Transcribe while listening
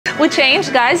We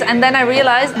changed, guys, and then I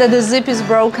realized that the zip is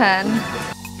broken.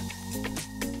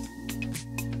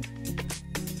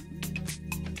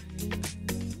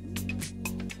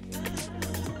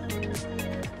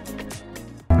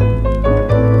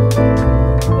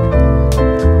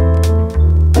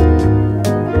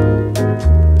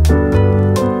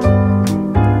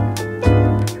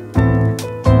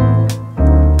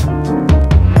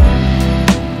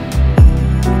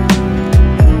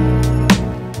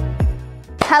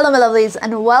 Hello my lovelies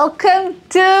and welcome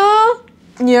to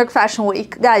New York Fashion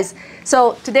Week. Guys,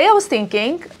 so today I was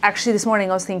thinking, actually this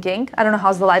morning I was thinking, I don't know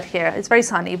how's the light here, it's very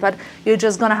sunny, but you're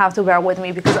just gonna have to bear with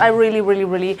me because I really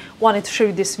wanted to show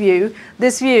you this view.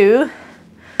 This view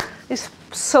is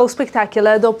so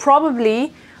spectacular, though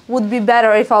probably would be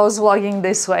better if I was vlogging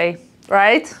this way.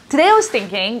 Right? Today I was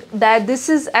thinking that this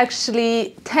is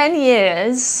actually 10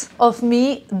 years of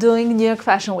me doing New York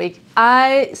Fashion Week.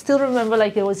 I still remember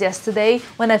like it was yesterday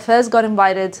when I first got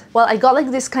invited. Well, I got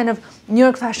like this kind of New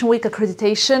York Fashion Week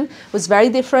accreditation. It was very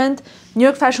different. New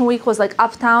York Fashion Week was like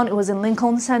uptown, it was in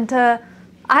Lincoln Center.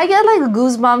 I get like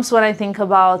goosebumps when I think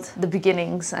about the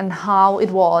beginnings and how it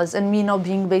was and me not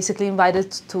being basically invited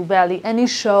to barely any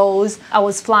shows. I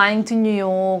was flying to New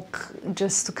York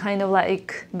just to kind of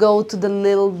like go to the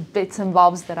little bits and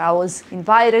bobs that I was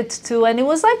invited to, and it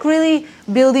was like really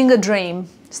building a dream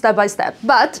step by step.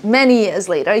 But many years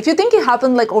later, if you think it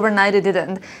happened like overnight, it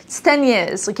didn't. It's 10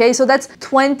 years, okay? So that's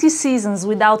 20 seasons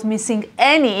without missing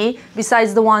any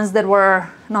besides the ones that were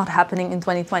not happening in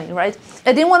 2020, right?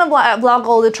 I didn't want to vlog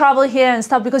all the travel here and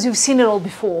stuff because you've seen it all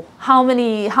before. How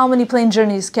many plane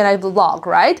journeys can I vlog,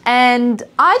 right? And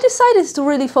I decided to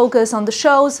really focus on the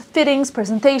shows, fittings,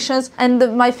 presentations,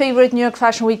 and my favorite New York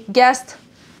Fashion Week guest.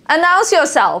 Announce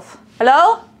yourself.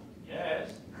 Hello?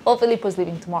 Well, Filippo's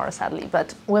leaving tomorrow, sadly,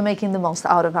 but we're making the most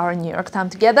out of our New York time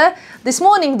together. This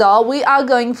morning, though, we are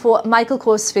going for Michael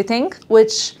Kors fitting,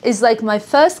 which is like my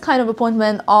first kind of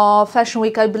appointment of Fashion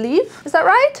Week, I believe. Is that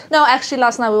right? No, actually,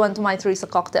 last night we went to my Teresa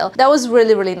cocktail. That was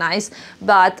really nice,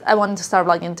 but I wanted to start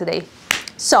vlogging today.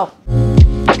 So.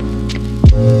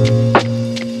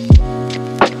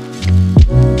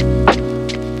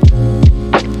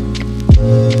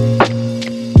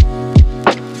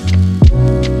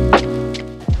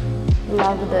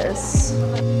 Love this.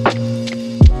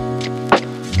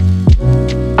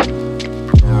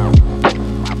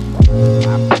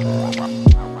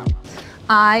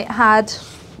 I had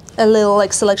a little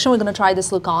like selection. We're gonna try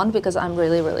this look on because I'm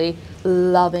really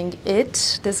loving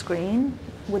it. This green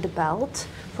with the belt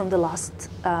from the last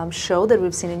show that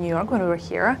we've seen in New York when we were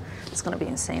here. It's gonna be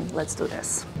insane. Let's do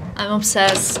this. I'm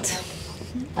obsessed.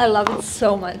 I love it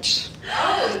so much.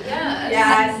 Oh,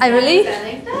 yeah. I really?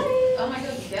 Oh my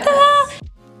god, yes.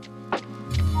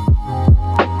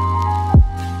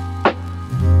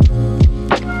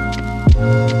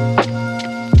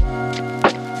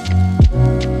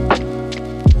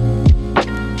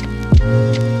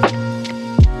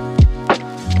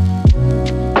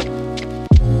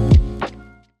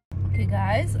 Okay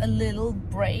guys, a little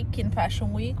break in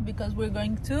Fashion Week because we're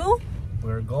going to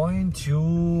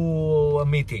a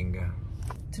meeting.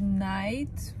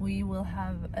 Tonight we will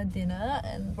have a dinner,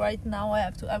 and right now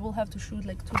I will have to shoot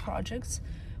like 2 projects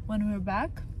when we're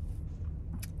back,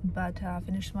 but I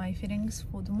finished my fittings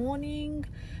for the morning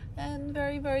and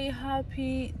very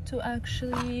happy to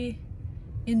actually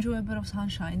enjoy a bit of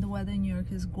sunshine. The weather in New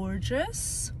York is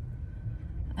gorgeous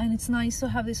and it's nice to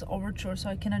have this overture so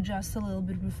I can adjust a little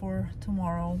bit before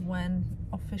tomorrow when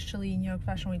officially New York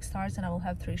Fashion Week starts and I will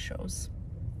have 3 shows.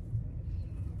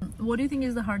 What do you think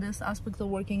is the hardest aspect of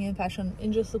working in fashion,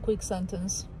 in just a quick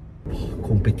sentence?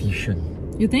 Competition.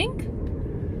 You think?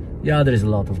 Yeah, there is a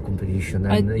lot of competition,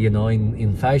 and you know,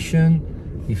 in fashion,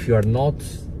 if you are not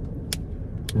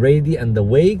ready and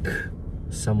awake,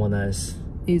 someone else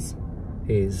is.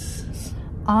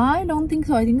 I don't think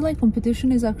so. I think like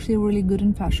competition is actually really good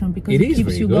in fashion because it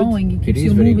keeps you good. going, it keeps it is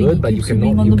you very moving, good, but you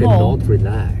cannot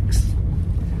relax.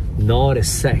 Not a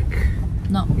sec.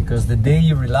 No. Because the day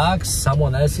you relax,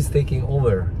 someone else is taking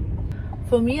over.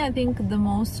 For me, I think the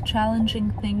most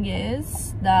challenging thing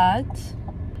is that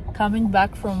coming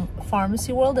back from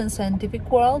pharmacy world and scientific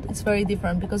world, it's very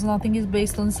different because nothing is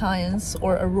based on science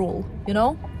or a rule, you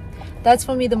know? That's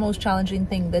for me the most challenging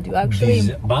thing, that you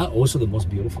actually... But also the most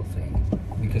beautiful thing,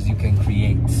 because you can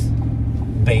create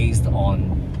based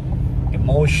on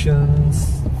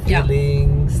emotions,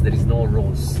 feelings. Yeah. There is no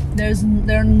rules.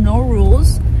 There are no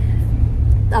rules.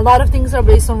 A lot of things are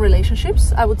based on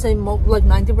relationships. I would say like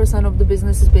 90% of the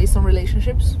business is based on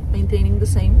relationships, maintaining the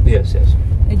same. Yes.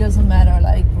 It doesn't matter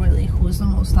like really who's the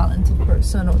most talented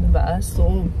person or the best,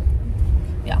 or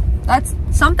Yeah, that's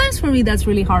sometimes for me that's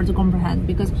really hard to comprehend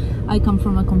because I come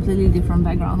from a completely different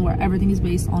background where everything is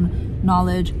based on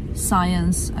knowledge,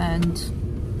 science,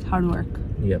 and hard work.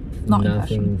 Yep. Not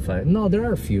in Nothing. No, there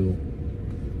are a few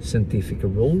scientific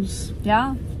rules.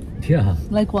 Yeah. Yeah.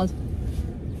 Like what?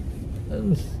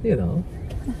 You know,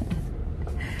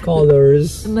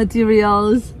 colors,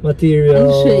 Materials.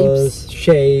 materials,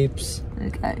 shapes.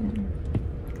 Okay.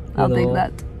 I'll know, take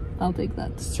that. I'll take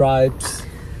that. Stripes.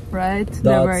 Right?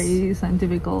 They're Dots. very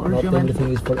scientific or Not geometric.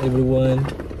 everything is for everyone.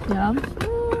 Yeah.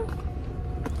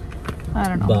 I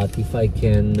don't know. But if I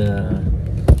can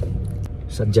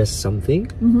suggest something,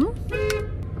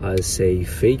 I'll say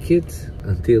fake it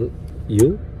until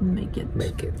you Make it.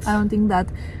 make it. I don't think that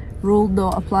rule though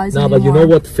applies No, anymore. but you know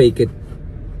what fake it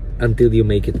until you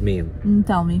make it mean?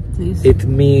 Tell me, please. It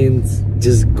means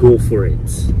just go for it.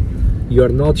 You are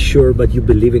not sure, but you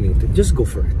believe in it. Just go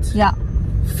for it. Yeah,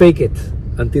 Fake it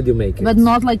until you make it. but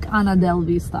not like Anna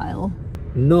Delvey style.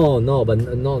 No, but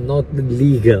not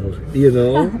legal. You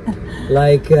know,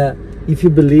 like if you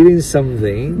believe in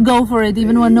something, Go for it,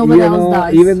 even when nobody else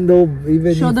does. even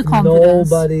Show if the confidence.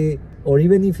 nobody, or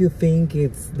even if you think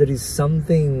there is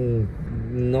something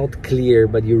not clear,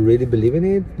 but you really believe in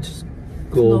it, just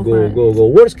Go for it. go.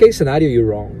 Worst case scenario, you're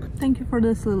wrong. Thank you for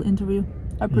this little interview.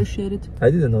 I appreciate it. I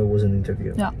didn't know it was an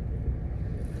interview. Yeah,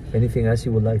 Anything else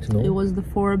you would like to know? it was the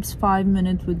Forbes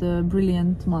 5-minute with the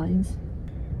brilliant minds.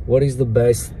 What is the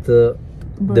best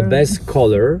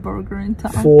color Burger in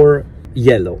town. for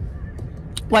yellow?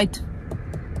 White.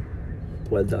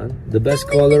 Well done. The best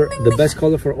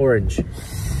color for orange.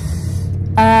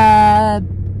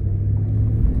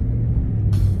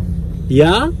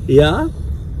 Yeah.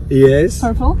 Yes.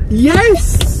 Purple.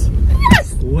 Yes.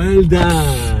 Well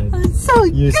done. It's so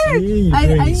You good. see, you I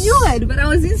bring knew it, but I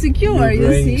was insecure. You're You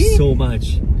bringing see. so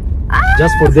much.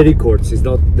 Just for the records, it's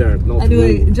not they're not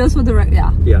Anyway, rules. just for the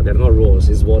yeah. Yeah, they're not rules.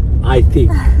 Is what I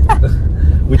think,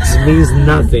 which means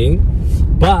nothing.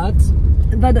 But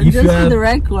But if just you for have- the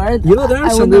record, you know, there are I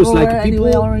some would never rules, like wear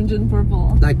anyway people- orange and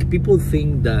purple. like people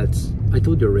think that I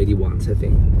told you already once. I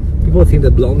think people think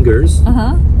that blonde girls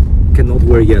cannot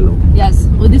wear yellow. Yes,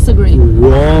 we disagree.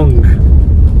 Wrong.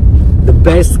 The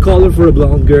best color for a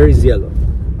blonde girl is yellow.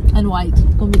 And white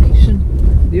combination.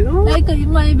 You know? Like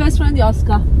my best friend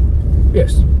Yoska.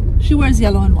 Yes. She wears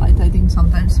yellow and white, I think,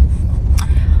 sometimes.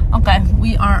 Okay,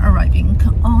 we are arriving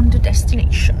on the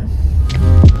destination.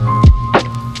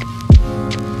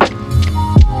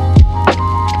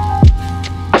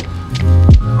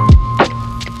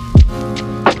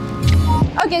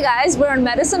 Okay guys, we're on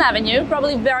Madison Avenue,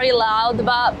 probably very loud,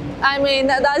 but I mean,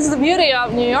 that's the beauty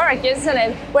of New York, isn't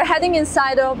it? We're heading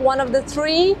inside of one of the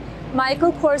 3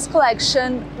 Michael Kors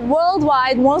collection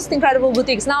worldwide most incredible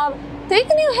boutiques. Now, I've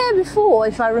taken you here before,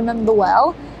 if I remember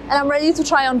well, and I'm ready to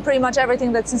try on pretty much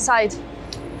everything that's inside.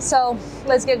 So,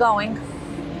 let's get going.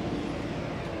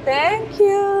 Thank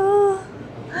you.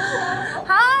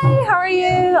 Hi, how are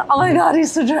you? Oh my God,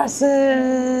 these 2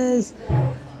 dresses.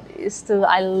 These 2,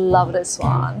 I love this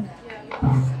one.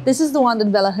 This is the one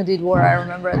that Bella Hadid wore, I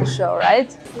remember at the show,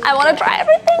 right? I want to try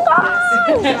everything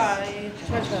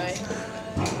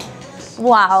on.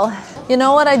 Wow. You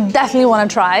know what I definitely want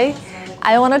to try?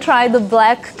 I want to try the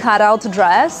black cutout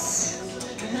dress.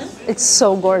 It's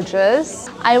so gorgeous.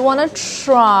 I want to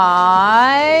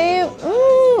try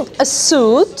a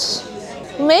suit.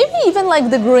 Maybe even like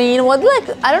the green, I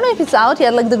don't know if it's out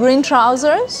yet, like the green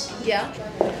trousers. Yeah.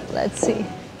 Let's see.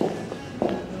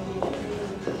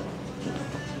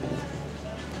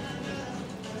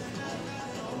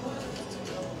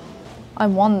 I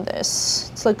want this.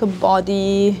 It's like a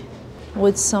body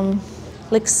with some,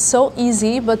 like so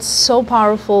easy, but so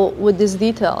powerful with this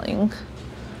detailing.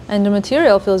 And the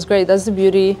material feels great. That's the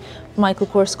beauty of Michael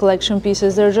Kors collection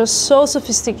pieces. They're just so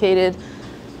sophisticated.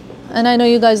 And I know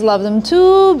you guys love them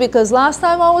too, because last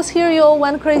time I was here, you all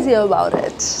went crazy about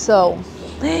it. So,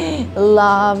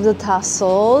 love the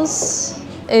tassels.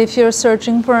 If you're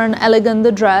searching for an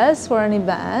elegant dress for an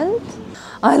event,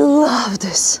 I love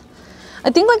this. I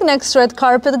think like next red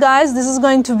carpet, guys, this is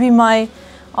going to be my,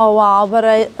 oh wow, but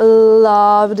I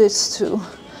love this too.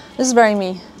 This is very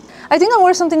me. I think I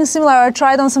wore something similar, I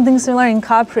tried on something similar in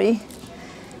Capri.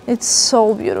 It's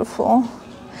so beautiful.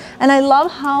 And I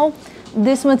love how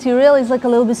this material is like a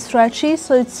little bit stretchy,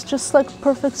 so it's just like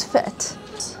perfect fit.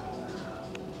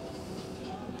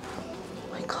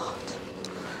 Oh my God,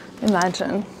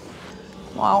 imagine.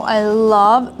 Wow, I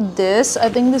love this. I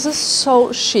think this is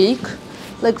so chic,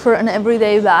 like for an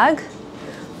everyday bag.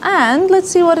 And let's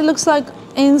see what it looks like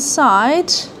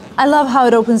inside. I love how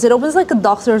it opens. It opens like a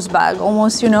doctor's bag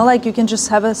almost, you know, like you can just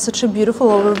have such a beautiful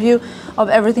overview of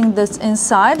everything that's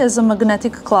inside. There's a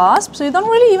magnetic clasp, so you don't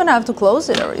really even have to close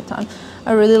it every time.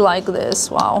 I really like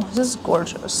this. Wow, this is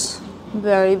gorgeous.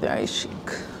 Very, very chic.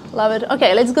 Love it.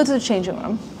 Okay, let's go to the changing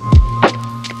room.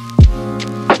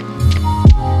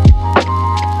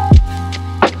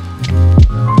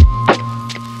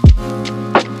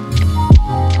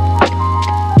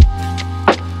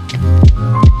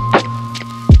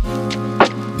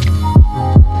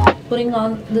 Putting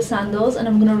on the sandals, and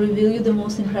I'm gonna reveal you the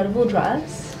most incredible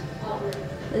dress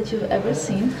that you've ever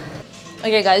seen.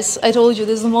 Okay guys, I told you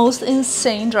this is the most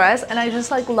insane dress, and I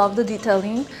just like love the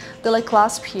detailing, the like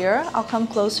clasp here. I'll come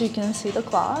close so you can see the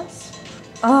clasp.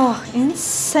 Oh,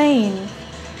 insane.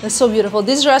 It's so beautiful.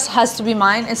 This dress has to be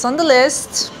mine. It's on the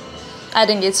list.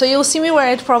 Adding it. So you'll see me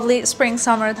wear it probably spring,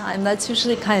 summertime. That's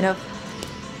usually kind of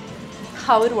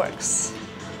how it works,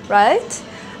 right?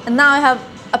 And now I have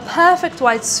a perfect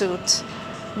white suit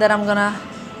that I'm gonna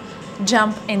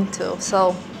jump into.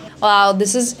 So, wow,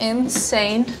 this is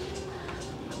insane.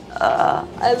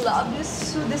 I love this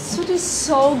suit. This suit is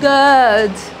so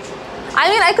good. I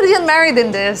mean, I could get married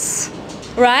in this,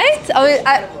 right?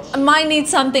 I might need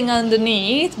something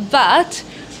underneath, but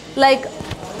like,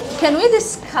 can we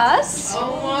discuss?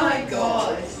 Oh my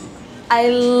god. I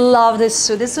love this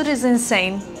suit. This suit is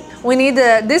insane. We need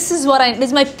this is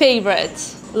my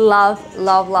favorite. Love,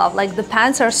 love, love. Like the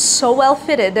pants are so well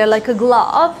fitted. They're like a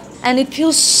glove, and it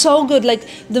feels so good. Like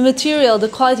the material, the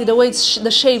quality, the weight,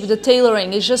 the shape, the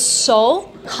tailoring is just so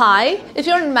high. If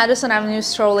you're in Madison Avenue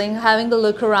strolling, having the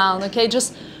look around, okay,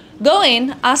 just go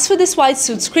in, ask for this white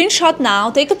suit, screenshot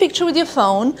now, take a picture with your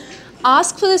phone,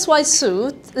 ask for this white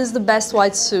suit. This is the best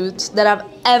white suit that I've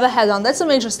ever had on. That's a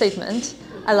major statement.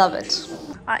 I love it.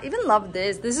 I even love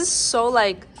this. This is so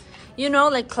like, you know,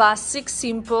 like classic,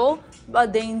 simple,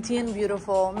 but dainty and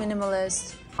beautiful,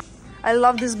 minimalist. I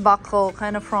love this buckle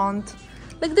kind of front.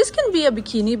 Like this can be a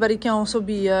bikini, but it can also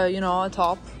be, you know, a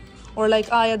top. Or like,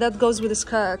 ah, yeah, that goes with the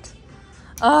skirt.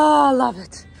 Oh, I love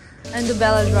it. And the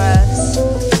Bella dress.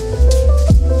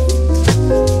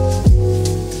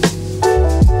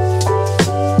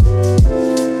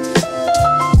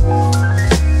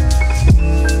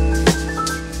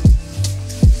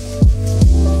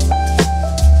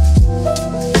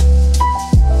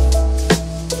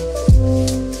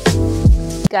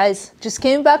 Guys, just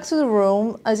came back to the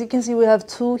room. As you can see, we have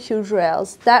two huge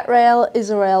rails. That rail is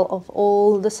a rail of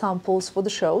all the samples for the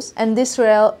shows, and this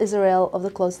rail is a rail of the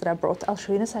clothes that I brought. I'll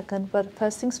show you in a second, but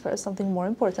first things first, something more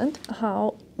important.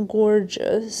 How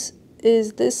gorgeous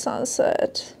is this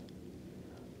sunset?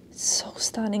 It's so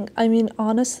stunning. I mean,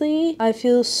 honestly, I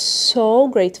feel so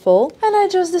grateful. And I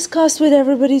just discussed with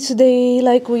everybody today,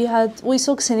 like we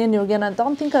saw Ksenia and Jürgen. I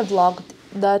don't think I vlogged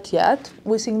that yet.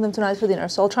 We're seeing them tonight for dinner,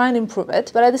 so I'll try and improve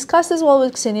it. But I discussed as well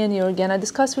with Ksenia and Jürgen. I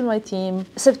discussed with my team.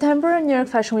 September in New York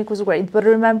Fashion Week was great, but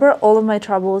remember all of my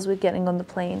troubles with getting on the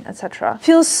plane, etc.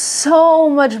 Feels so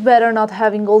much better not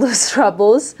having all those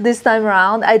troubles this time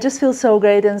around. I just feel so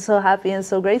great and so happy and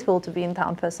so grateful to be in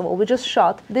town. Festival. We just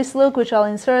shot this look, which I'll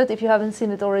insert if you haven't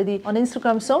seen it already on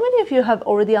Instagram. So many of you have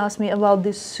already asked me about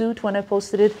this suit when I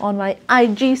posted it on my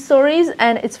IG stories,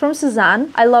 and it's from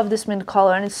Suzanne. I love this mint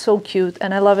color and it's so cute.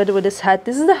 And I love it with this hat.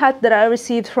 This is the hat that I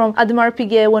received from Ademar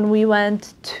Piguet when we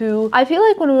went to, I feel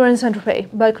like when we were in Saint-Tropez,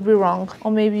 but I could be wrong,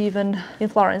 or maybe even in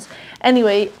Florence.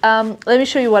 Anyway, let me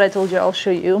show you what I told you. I'll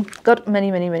show you. Got many,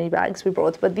 many, many bags we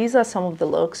brought, but these are some of the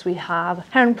looks. We have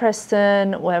Heron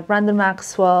Preston, we have Brandon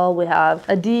Maxwell, we have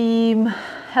Adim,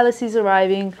 Helicie's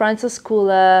arriving, Proenza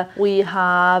Schouler, we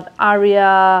have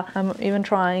Aria. I'm even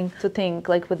trying to think,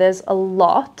 like, but there's a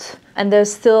lot. And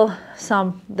there's still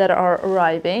some that are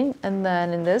arriving. And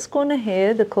then in this corner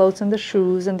here, the clothes and the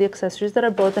shoes and the accessories that I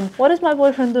bought. And what is my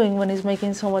boyfriend doing when he's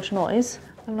making so much noise?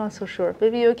 I'm not so sure.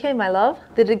 Baby, you okay, my love?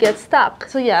 Did it get stuck?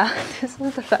 So yeah, this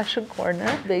was the fashion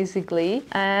corner, basically.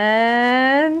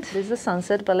 And this is the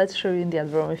sunset, but let's show you in the other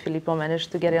room if Filippo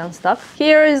managed to get it unstuck.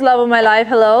 Here is love of my life.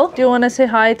 Hello. Do you want to say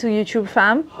hi to YouTube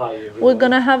fam? Hi, everyone. We're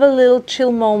gonna have a little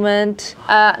chill moment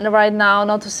right now,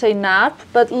 not to say nap,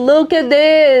 but look at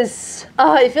this.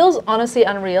 Oh, it feels honestly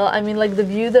unreal. I mean, like the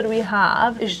view that we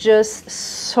have is just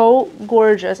so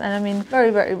gorgeous. And I mean, very,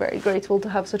 very, very grateful to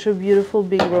have such a beautiful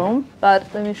big room. But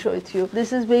let me show it to you.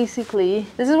 This is where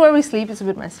we sleep. It's a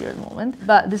bit messier at the moment,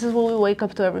 but this is what we wake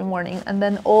up to every morning. And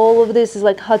then all of this is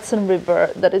like Hudson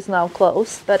River that is now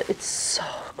closed, but it's so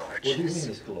gorgeous. What do you mean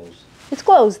it's closed? It's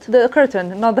closed. The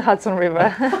curtain, not the Hudson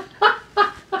River.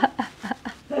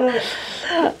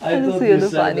 I thought you're you the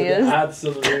said that the funniest.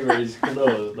 Hudson River is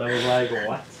closed. I was like,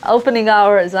 what? Opening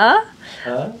hours, huh?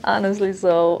 Huh? Honestly,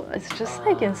 so it's just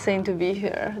like insane to be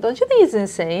here. Don't you think it's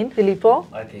insane, Filippo?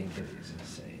 I think it is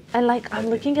insane. And like I'm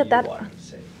looking at You that. are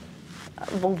insane.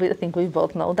 I think we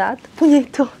both know that.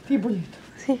 Bonito.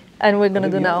 See? And we're gonna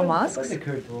do now masks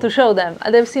to show them.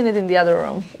 They've seen it in the other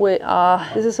room.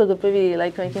 This is so good, baby.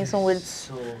 Like making some weird.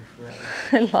 So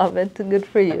I love it. Good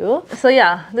for you. So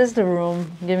yeah, this is the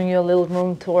room. Giving you a little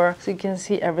room tour so you can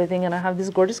see everything. And I have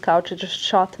this gorgeous couch. I just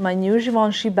shot my new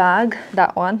Givenchy bag,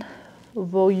 that one,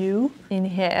 Voyou, in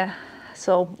here.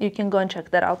 So you can go and check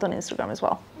that out on Instagram as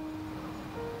well.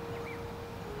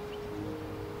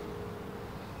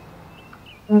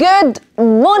 Good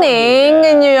morning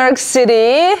in New York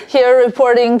City. Here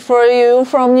reporting for you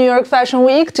from New York Fashion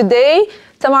Week. Today,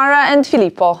 Tamara and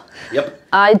Filippo. Yep.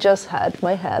 I just had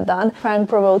my hair done. Frank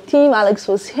Provo team, Alex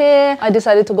was here. I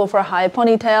decided to go for a high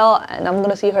ponytail and I'm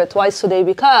gonna see her twice today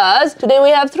because today we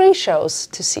have 3 shows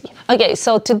to see. Okay,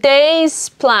 so today's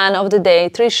plan of the day,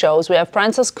 3 shows. We have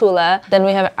Proenza Schouler, then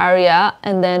we have Aria,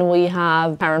 and then we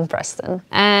have Karen Preston.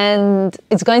 And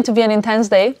it's going to be an intense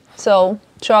day. So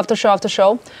show after show after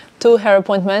show, 2 hair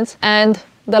appointments, and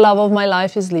the love of my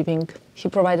life is leaving. He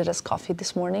provided us coffee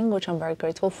this morning, which I'm very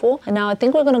grateful for. And now I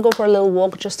think we're gonna go for a little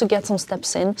walk just to get some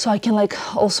steps in so I can like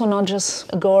also not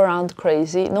just go around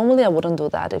crazy. Normally I wouldn't do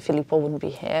that if Filippo wouldn't be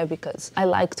here because I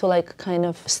like to like kind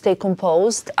of stay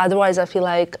composed. Otherwise I feel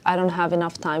like I don't have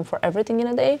enough time for everything in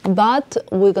a day. But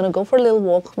we're gonna go for a little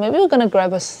walk. Maybe we're gonna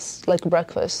grab us like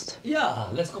breakfast. Yeah,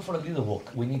 let's go for a little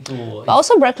walk. We need to... But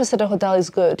also breakfast at a hotel is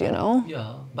good, you know?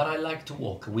 Yeah, but I like to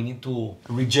walk. We need to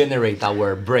regenerate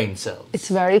our brain cells. It's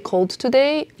very cold today.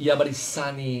 Yeah, but it's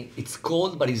sunny. It's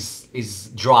cold, but it's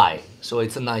dry. So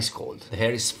it's a nice cold. The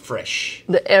hair is fresh.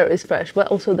 The air is fresh, but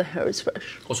also the hair is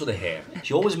fresh. Also the hair.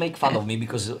 She always make fun of me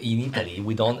because in Italy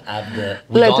we don't have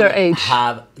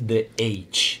the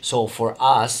H. So for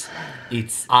us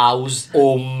it's house,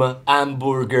 home,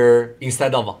 hamburger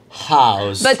instead of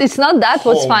house. But it's not that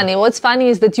what's home. funny. What's funny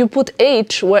is that you put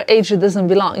H where H doesn't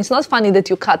belong. It's not funny that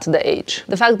you cut the H.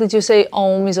 The fact that you say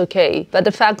home is okay, but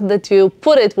the fact that you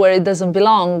put it where it doesn't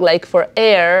belong, like for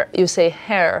air, you say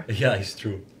hair. Yeah, it's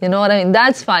true. You know what I mean?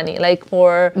 That's funny. Like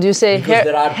for, do you say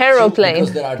aeroplane?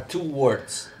 Because there are 2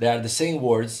 words. They are the same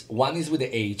words. One is with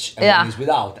the H and one is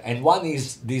without. And one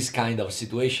is this kind of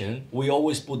situation. We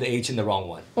always put the H in the wrong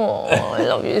one. Oh, I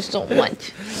love you so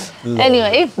much.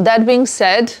 Anyway, that being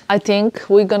said, I think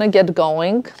we're gonna get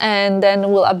going and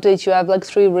then we'll update you. I have like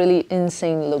 3 really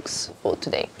insane looks for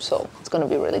today. So it's gonna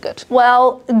be really good.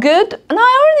 Well, good. No,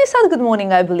 I already said good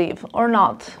morning, I believe, or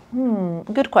not.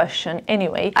 Good question.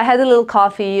 Anyway, I had a little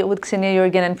coffee with Xenia,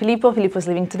 Jürgen, and Filippo. Filippo's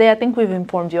leaving today. I think we've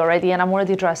informed you already, and I'm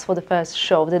already dressed for the first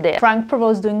show of the day. Frank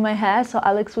Provo's doing my hair, so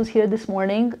Alex was here this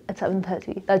morning at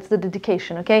 7:30. That's the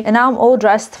dedication, okay? And now I'm all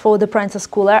dressed for the Proenza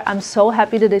Schouler. I'm so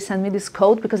happy that they sent me this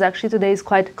coat because actually today is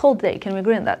quite a cold day. Can we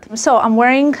agree on that? So I'm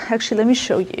wearing, actually, let me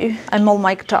show you. I'm all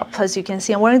mic'd up, as you can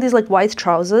see. I'm wearing these like white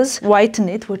trousers, white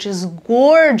knit, which is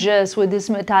gorgeous with this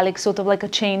metallic sort of like a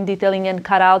chain detailing and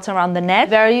cutouts around the neck.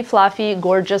 Very fluffy,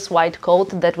 gorgeous white coat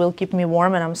that will keep me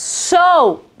warm, and I'm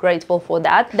so grateful for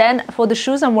that. Then for the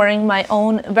shoes, I'm wearing my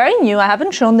own, very new, I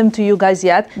haven't shown them to you guys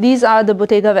yet. These are the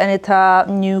Bottega Veneta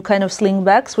new kind of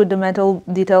slingbacks with the metal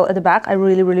detail at the back. I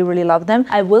really love them.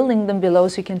 I will link them below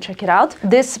so you can check it out.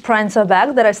 This Proenza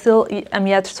bag that I still am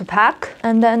yet to pack.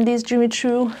 And then these Jimmy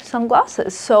Choo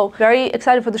sunglasses. So very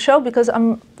excited for the show because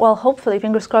I'm, well, hopefully,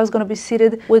 fingers crossed, gonna be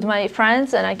seated with my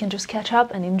friends and I can just catch up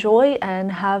and enjoy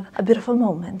and have a bit of a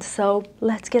moment. So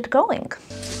let's get going.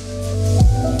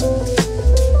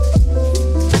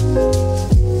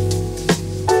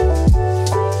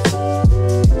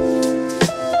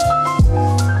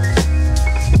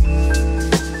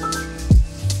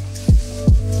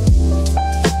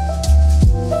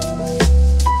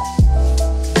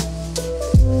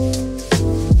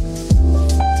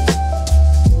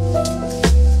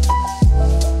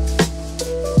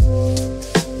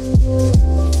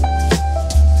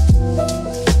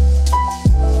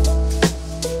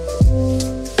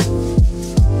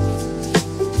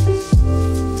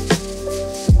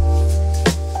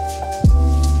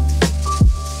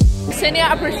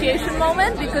 Appreciation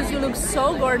moment because you look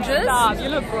so gorgeous. Stop, you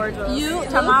look gorgeous. You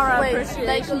Tamara look, wait, appreciation.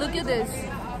 like look at this.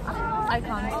 I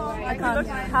can't.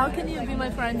 How can you be my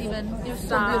friend even? You're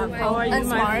so beautiful. How are you and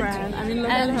my smart friend? I mean,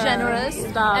 look and at her. generous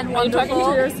Stop. and Are you wonderful.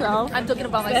 talking to yourself? I'm talking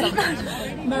about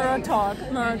myself. Mirror talk,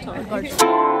 mirror talk. Gorgeous.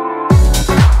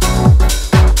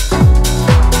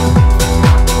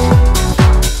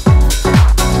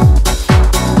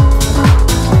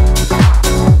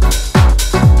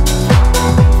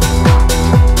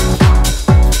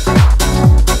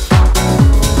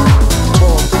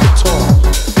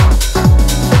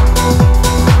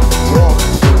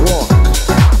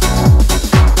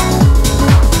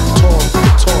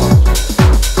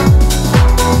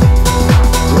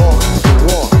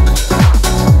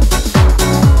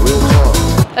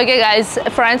 Okay guys,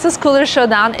 Proenza Schouler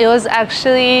Showdown, it was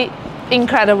actually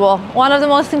incredible. One of the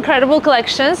most incredible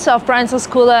collections of Proenza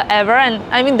Schouler ever, and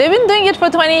I mean they've been doing it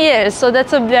for 20 years, so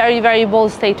that's a very, very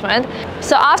bold statement.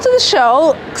 So after the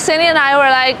show, Xenia and I were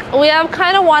like, we have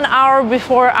kind of 1 hour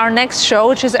before our next show,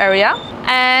 which is Area,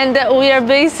 and we are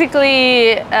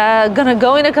basically gonna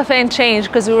go in a cafe and change,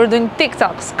 because we were doing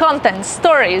TikToks, content,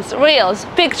 stories, reels,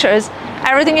 pictures,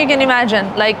 everything you can imagine,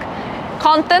 like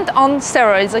content on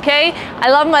steroids, okay? I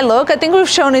love my look. I think we've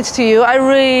shown it to you. I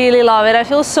really love it. I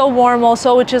feel so warm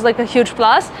also, which is like a huge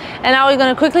plus. And now we're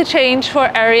gonna quickly change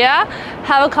for Area,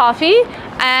 have a coffee,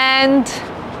 and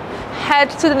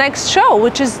head to the next show,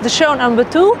 which is the show number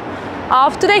 2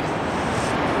 of today.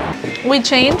 We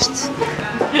changed.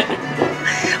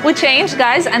 We changed,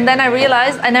 guys, and then I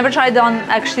realized, I never tried on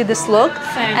actually this look,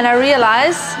 and I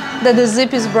realized that the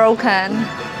zip is broken.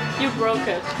 You broke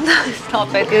it.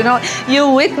 Stop it, you know, you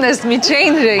witnessed me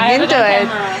changing into it.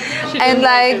 And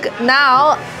like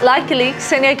now, luckily,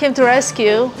 Xenia came to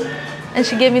rescue and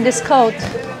she gave me this coat.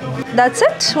 That's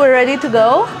it, we're ready to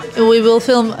go. We will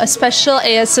film a special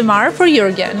ASMR for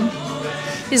Jürgen.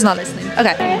 He's not listening,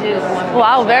 okay.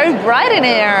 Wow, very bright in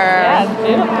here. Yeah, it's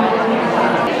beautiful.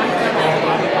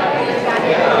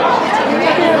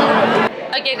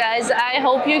 Okay guys, I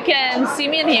hope you can see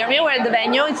me and hear me. We're at the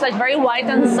venue. It's like very white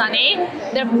and sunny.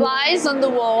 There are flies on the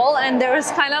wall and there's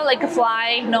kind of like a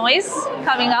fly noise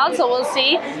coming out. So we'll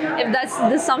see if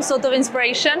that's some sort of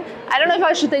inspiration. I don't know if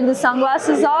I should take the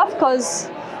sunglasses off because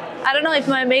I don't know if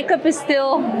my makeup is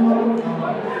still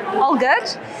all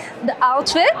good. The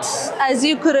outfit, as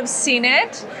you could have seen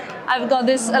it, I've got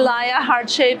this Alaya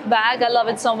heart-shaped bag. I love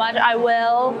it so much. I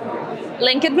will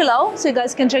link it below so you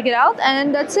guys can check it out.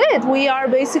 And that's it. We are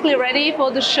basically ready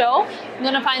for the show. I'm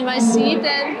gonna find my seat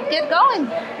and get going.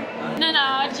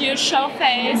 No, you show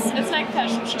face. It's like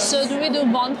fashion shows. So do we do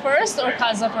Bond first or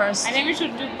Casa first? I think we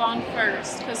should do Bond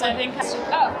first because I think.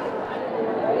 Oh.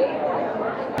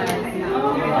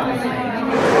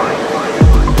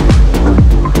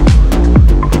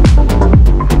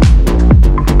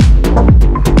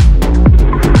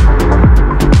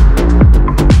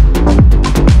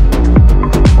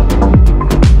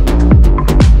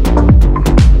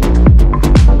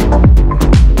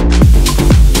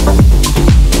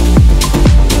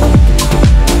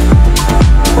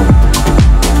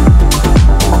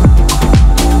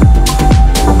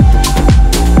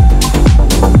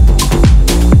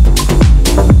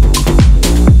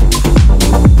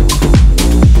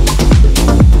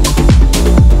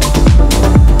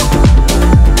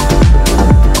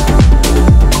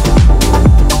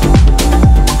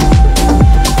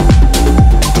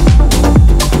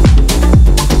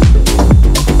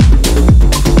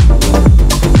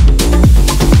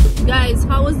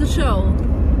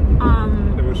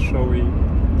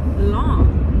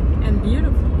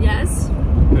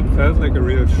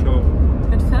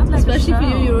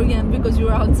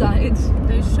 Outside.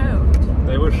 They showed.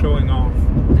 They were showing off.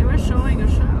 They were showing a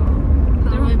show.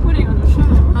 They were putting on a show.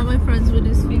 How am I friends with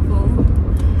these people?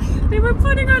 They were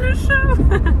putting on a show.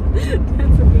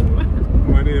 That's a good one.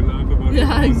 Why do you laugh about it?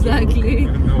 Yeah, exactly.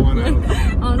 And no one else.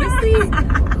 Honestly,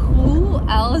 who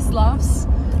else laughs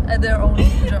at their own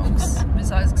jokes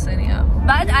besides Xenia?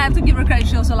 But I have to give her credit,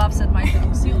 she also laughs at my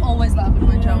jokes. You always laugh at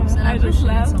my jokes, and I appreciate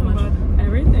it so much. About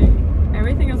everything.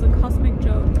 Everything is a cosmic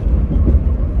joke.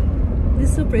 This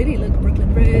is so pretty, like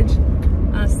Brooklyn Bridge,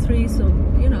 us three, so,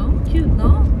 you know, cute,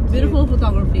 no? Beautiful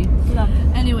photography. Love.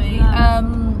 Anyway,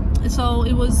 so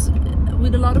it was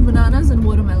with a lot of bananas and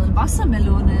watermelon. Pasta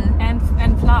melone.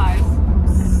 And flies.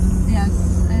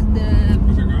 Yes, and Was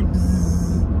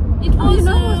it good? it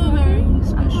was very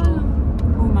special.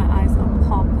 Oh, my eyes are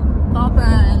popping.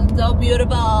 Poppin', so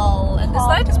beautiful. And this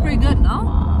light is pretty good, no?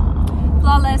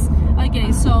 Flawless.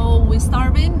 Okay, so we're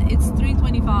starving. It's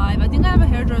 3:25. I think I have a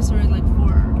hairdresser at like 4.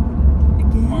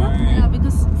 Again? Why? Yeah,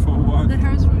 because For what? the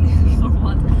hair is really for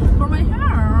what? For my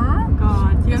hair.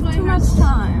 God, you have too much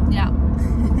time. Yeah.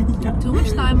 Too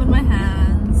much time on my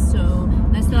hands, so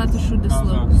I still have to shoot this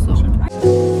look. So.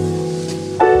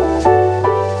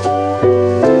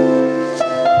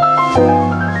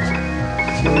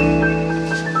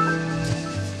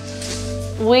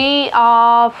 We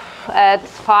are at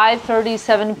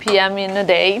 5:37 p.m. in a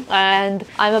day, and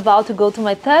I'm about to go to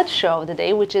my third show of the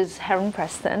day, which is Heron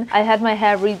Preston. I had my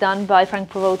hair redone by Frank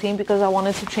Provotin because I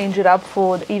wanted to change it up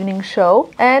for the evening show,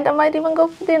 and I might even go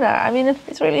for dinner. I mean,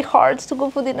 it's really hard to go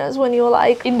for dinners when you're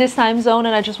like in this time zone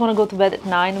and I just want to go to bed at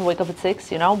 9 and wake up at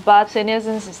 6, you know, but Xenia is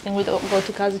insisting we go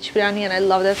to Casa Cipriani, and I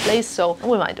love that place, so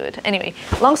we might do it. Anyway,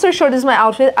 long story short, this is my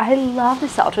outfit. I love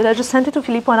this outfit. I just sent it to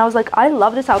Filippo and I was like, I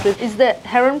love this outfit. It's the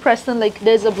Heron Preston, like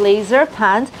there's a blazer blazer,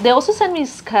 pants. They also sent me a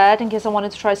skirt in case I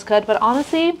wanted to try a skirt, but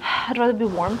honestly, I'd rather be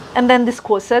warm. And then this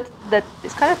corset that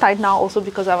is kind of tight now also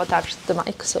because I've attached the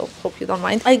mic, so hope you don't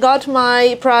mind. I got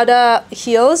my Prada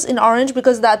heels in orange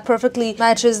because that perfectly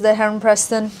matches the Heron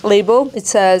Preston label. It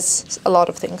says a lot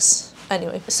of things.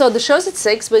 Anyway, so the show's at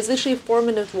 6, but it's literally a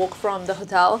 4-minute walk from the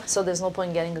hotel, so there's no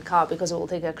point getting a car because it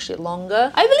will take actually longer.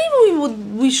 I believe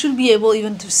we should be able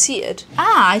even to see it.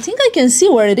 I think I can see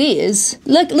where it is.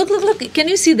 Look. Can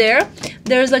you see there?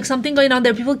 There's like something going on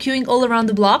there. People queuing all around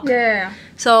the block. Yeah.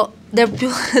 So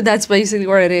that's basically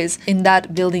where it is, in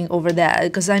that building over there,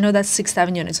 because I know that's 6th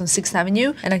Avenue and it's on 6th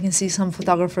Avenue, and I can see some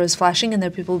photographers flashing and there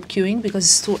are people queuing because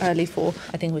it's too early for,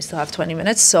 I think we still have 20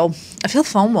 minutes, so I feel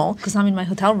FOMO because I'm in my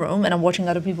hotel room and I'm watching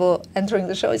other people entering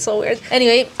the show. It's so weird.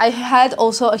 Anyway, I had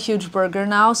also a huge burger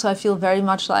now, so I feel very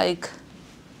much like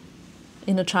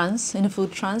in a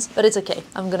food trance, but it's okay.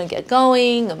 I'm gonna get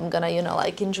going. I'm gonna, you know,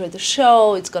 like enjoy the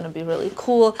show. It's gonna be really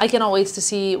cool. I cannot wait to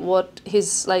see what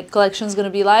his like collection is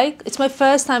gonna be like. It's my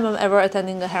first time I'm ever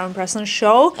attending a Heron Preston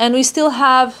show, and we still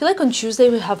have, I feel like on Tuesday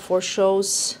we have 4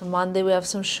 shows. On Monday we have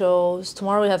some shows.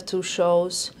 Tomorrow we have 2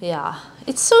 shows. Yeah.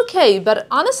 It's okay, but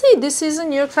honestly, this season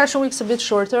New York Fashion Week's a bit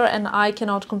shorter and I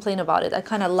cannot complain about it. I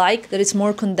kind of like that it's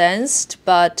more condensed,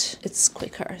 but it's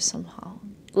quicker somehow.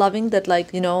 Loving that,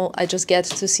 like, you know, I just get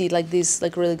to see like these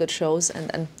like really good shows and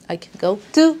then I can go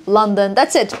to London.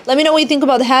 That's it. Let me know what you think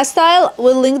about the hairstyle.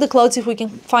 We'll link the clothes if we can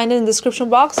find it in the description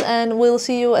box, and we'll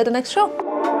see you at the next show.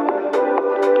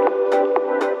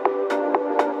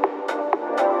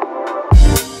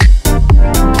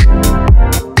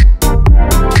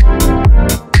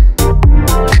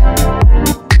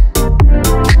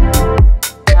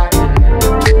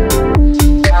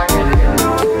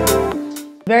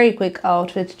 Very quick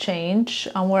outfit change.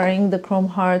 I'm wearing the Chrome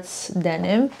Hearts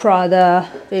denim, Prada,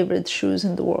 favorite shoes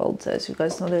in the world. As you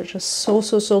guys know, they're just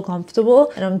so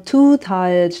comfortable, and I'm too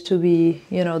tired to be,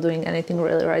 you know, doing anything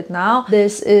really right now.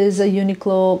 This is a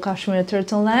Uniqlo cashmere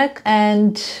turtleneck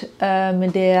and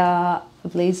Medea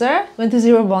blazer. Went to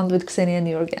Zero Bond with Xenia and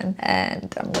Jürgen,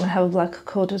 and I'm gonna have a black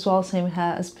coat as well, same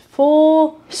hair as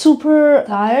before. Super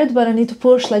tired, but I need to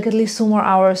push like at least 2 more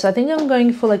hours. So I think I'm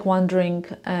going for like 1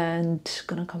 drink and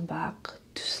gonna come back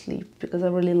to sleep because I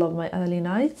really love my early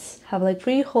nights. Have like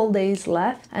 3 whole days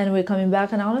left and we're coming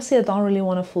back, and honestly I don't really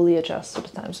want to fully adjust to the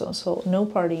time zone, so no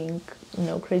partying,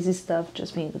 no crazy stuff,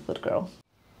 just being a good girl.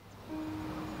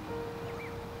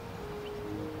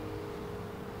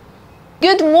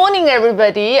 Good morning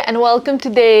everybody and welcome to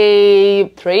day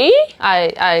 3?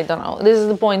 I don't know. This is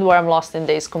the point where I'm lost in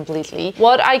days completely.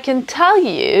 What I can tell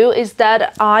you is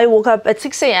that I woke up at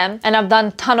 6 a.m. and I've done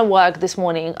a ton of work this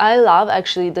morning. I love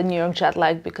actually the New York jet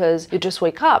lag because you just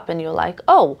wake up and you're like,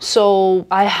 oh, so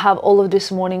I have all of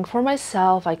this morning for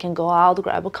myself. I can go out,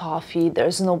 grab a coffee.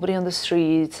 There's nobody on the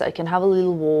streets. I can have a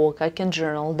little walk. I can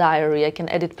journal, diary. I can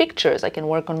edit pictures. I can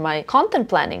work on my content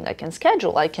planning. I can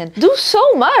schedule. I can do so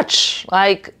much.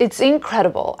 Like, it's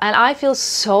incredible and I feel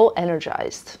so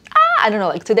energized. I don't know,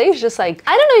 like today is just like,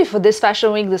 I don't know if for this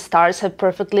fashion week the stars have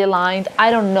perfectly aligned.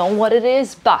 I don't know what it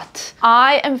is, but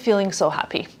I am feeling so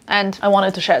happy. And I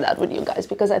wanted to share that with you guys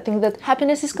because I think that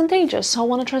happiness is contagious. So I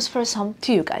want to transfer some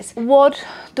to you guys. What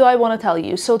do I want to tell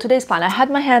you? So today's plan, I had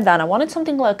my hair done. I wanted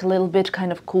something like a little bit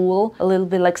kind of cool, a little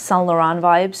bit like Saint Laurent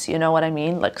vibes. You know what I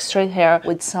mean? Like straight hair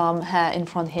with some hair in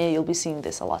front here. You'll be seeing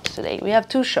this a lot today. We have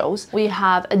 2 shows. We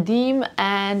have Adim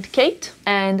and Kate.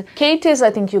 And Kate is,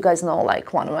 I think you guys know,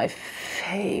 like one of my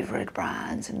favorite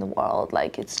brands in the world.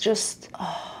 Like it's just,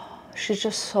 oh, she's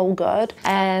just so good,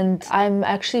 and I'm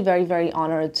actually very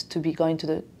honored to be going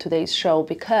to today's show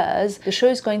because the show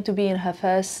is going to be in her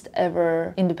first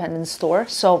ever independent store.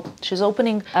 So she's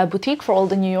opening a boutique for all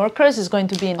the New Yorkers. It's going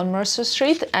to be on Mercer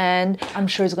Street, and I'm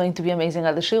sure it's going to be amazing.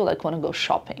 I literally like want to go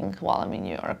shopping while I'm in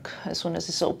New York as soon as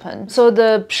it's open. So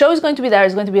the show is going to be there.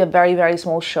 It's going to be a very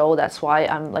small show. That's why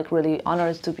I'm like really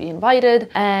honored to be invited,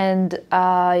 and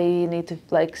I need to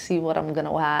like see what I'm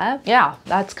gonna wear. Yeah,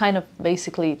 that's kind of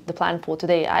basically the plan for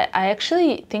today. I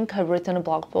actually think I've written a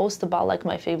blog post about like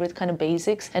my favorite kind of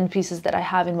basics and pieces that I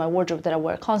have in my wardrobe that I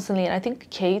wear constantly, and I think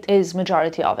Kate is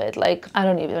majority of it. Like I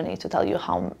don't even need to tell you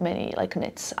how many like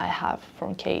knits I have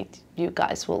from Kate. You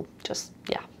guys will just,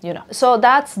 yeah, you know. So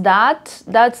that's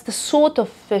the sort of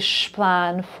fish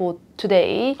plan for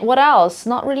today. What else?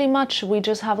 Not really much. We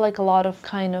just have like a lot of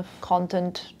kind of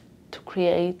content to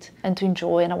create and to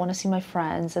enjoy, and I want to see my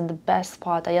friends. And the best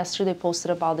part, I yesterday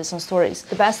posted about this on stories,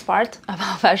 the best part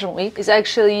about Fashion Week is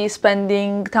actually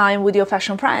spending time with your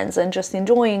fashion friends and just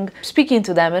enjoying speaking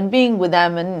to them and being with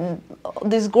them and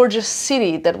this gorgeous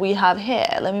city that we have here.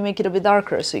 Let me make it a bit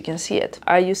darker so you can see it.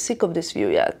 Are you sick of this view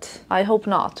yet? I hope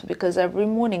not, because every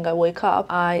morning I wake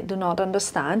up, I do not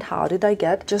understand how did I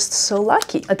get just so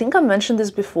lucky. I think I mentioned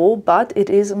this before, but it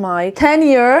is my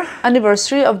 10-year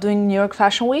anniversary of doing New York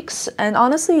Fashion Weeks, and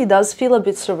honestly it does feel a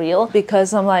bit surreal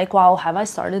because I'm like, wow, have I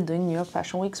started doing New York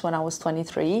Fashion Weeks when I was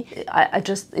 23? It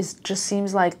just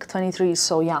seems like 23 is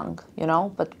so young, you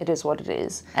know, but it is what it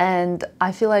is. And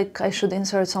I feel like I should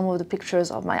insert some of the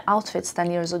pictures of my outfits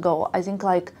 10 years ago. I think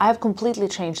like I have completely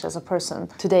changed as a person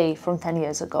today from 10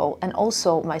 years ago, and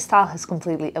also my style has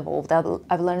completely evolved.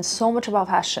 I've learned so much about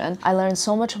fashion, I learned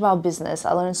so much about business,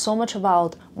 I learned so much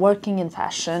about working in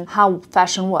fashion, how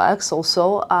fashion works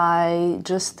also. I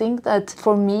just think that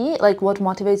for me, like what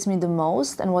motivates me the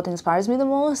most and what inspires me the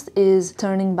most is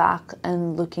turning back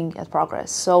and looking at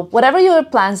progress. So whatever your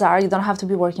plans are, you don't have to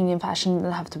be working in fashion, you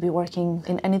don't have to be working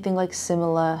in anything like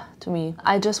similar to me.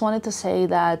 I just wanted to say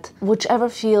that whichever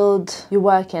field you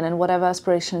work in and whatever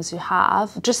aspirations you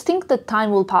have, just think that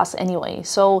time will pass anyway.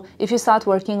 So if you start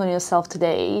working on yourself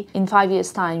today, in 5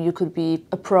 years time you could be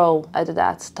a pro at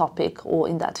that topic or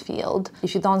in that field.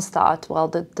 If you don't start, well,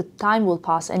 the time will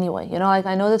pass anyway. You know, like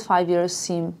I know that 5 years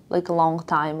seem like a long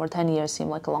time or 10 years seem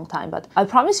like a long time, but I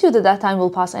promise you that that time will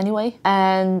pass anyway.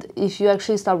 And if you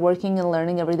actually start working and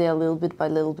learning every day a little bit by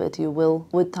little bit, you will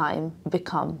with time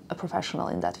become a professional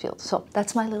in that field. So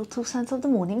that's my little 2 cents of the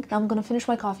morning. Now I'm gonna finish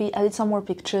my coffee, edit some more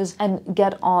pictures and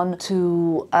get on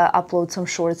to upload some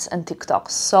shorts and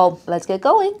TikToks. So let's get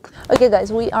going. Okay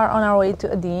guys, we are on our way to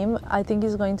Adim. I think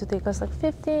it's going to take us like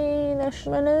 15-ish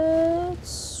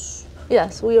minutes.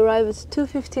 Yes, we arrive at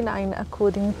 2:59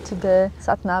 according to the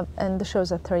sat-nav, and the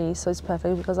show's at 3, so it's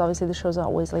perfect because obviously the shows are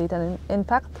always late. And in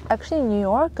fact, actually in New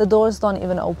York, the doors don't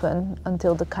even open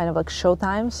until the kind of like show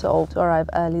time, so to arrive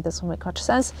early doesn't make much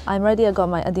sense. I'm ready, I got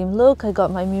my Adim look, I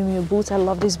got my Miu Miu boots. I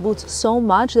love these boots so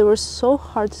much. They were so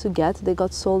hard to get, they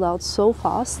got sold out so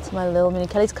fast. My little mini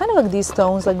Kelly, it's kind of like these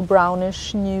tones, like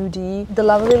brownish, nudie. The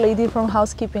lovely lady from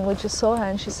housekeeping, which is so her,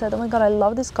 and she said, oh my god, I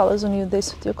love these colors on you, they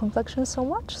suit your complexion so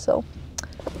much. So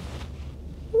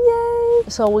yay!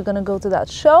 So we're gonna go to that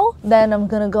show, then I'm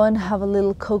gonna go and have a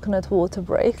little coconut water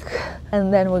break,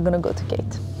 and then we're gonna go to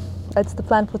Kate. That's the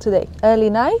plan for today. Early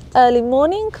night, early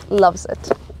morning, loves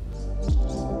it.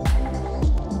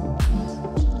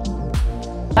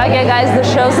 Okay guys, the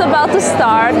show's about to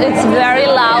start. It's very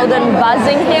loud and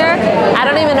buzzing here. I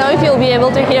don't even know if you'll be able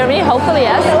to hear me, hopefully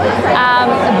yes.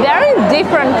 Very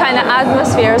different kind of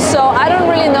atmosphere, so I don't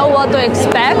really know what to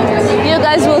expect. You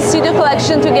guys will see the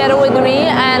collection together with me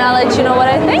and I'll let you know what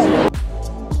I think.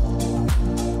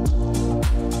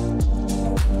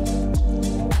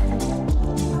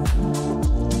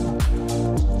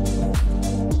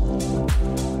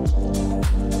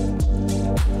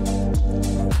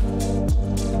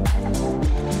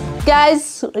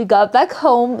 Guys, we got back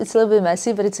home. It's a little bit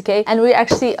messy, but it's okay. And we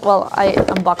actually, well, I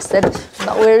unboxed it,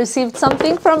 but we received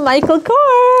something from Michael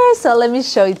Kors. So let me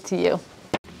show it to you.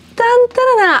 Dun, dun,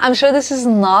 dun, dun. I'm sure this is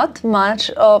not much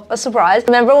of a surprise.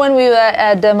 Remember when we were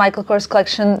at the Michael Kors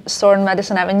collection store in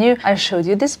Madison Avenue? I showed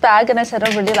you this bag and I said I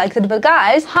really liked it. But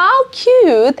guys, how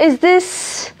cute is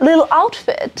this little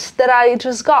outfit that I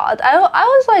just got? I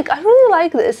was like, I really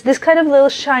like this. This kind of little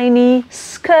shiny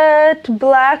skirt,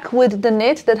 black with the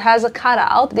knit that has a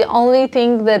cutout. The only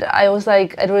thing that I was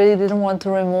like, I really didn't want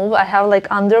to remove, I have like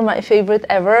under my favorite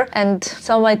ever. And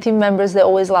some of my team members, they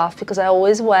always laugh because I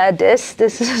always wear this.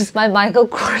 This is my Michael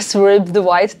Kors ribbed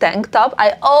white tank top.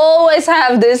 I always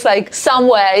have this like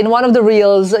somewhere in one of the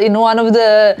reels, in one of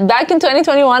the, back in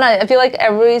 2021, I feel like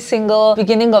every single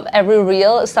beginning of every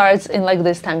reel starts in like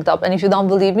this tank top. And if you don't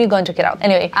believe me, go and check it out.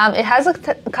 Anyway, it has a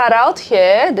cutout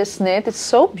here, this knit. It's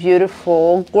so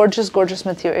beautiful, gorgeous, gorgeous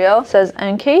material. It says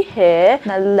NK here.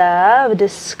 And I love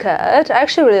this skirt. I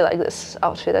actually really like this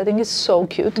outfit. I think it's so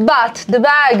cute. But the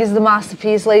bag is the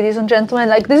masterpiece, ladies and gentlemen.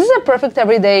 Like this is a perfect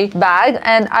everyday bag,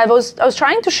 and I was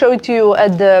trying to show it to you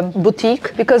at the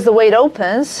boutique because the way it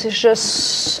opens is just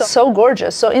so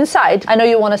gorgeous. So inside, I know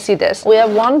you want to see this. We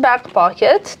have one back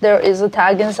pocket. There is a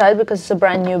tag inside because it's a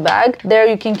brand new bag. There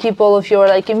you can keep all of your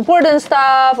like important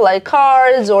stuff like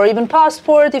cards or even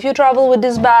passport if you travel with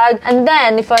this bag. And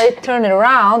then if I turn it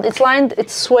around,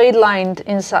 it's suede lined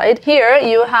inside. Here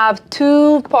you have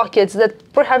 2 pockets that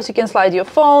perhaps you can slide your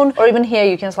phone, or even here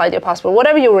you can slide your passport,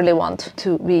 whatever you really want,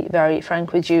 to be very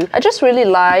frank with you. I just really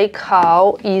like like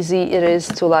how easy it is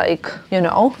to like, you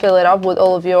know, fill it up with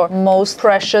all of your most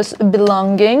precious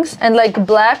belongings. And like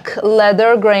black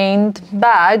leather grained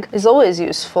bag is always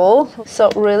useful. So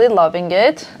really loving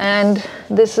it. And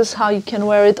this is how you can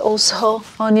wear it also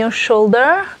on your shoulder,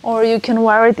 or you can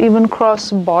wear it even cross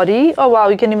body. Oh wow,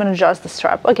 you can even adjust the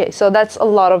strap. Okay, so that's a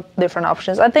lot of different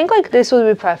options. I think like this would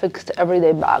be perfect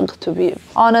everyday bag, to be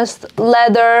honest.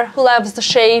 Leather, who loves the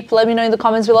shape? Let me know in the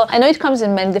comments below. I know it comes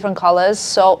in many different colors,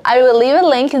 so I will leave a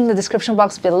link in the description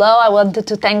box below. I wanted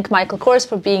to thank Michael Kors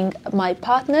for being my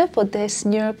partner for this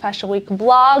New York Fashion Week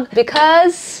vlog,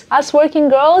 because us working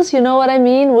girls, you know what I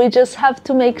mean, we just have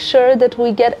to make sure that we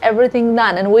get everything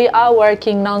done, and we are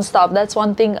working non-stop. That's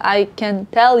one thing I can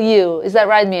tell you. Is that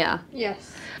right, Mia? Yes.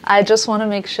 I just want to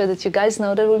make sure that you guys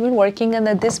know that we've been working and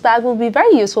that this bag will be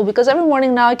very useful, because every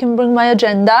morning now I can bring my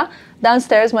agenda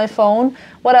downstairs, my phone.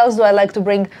 What else do I like to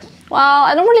bring? Well,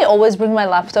 I don't really always bring my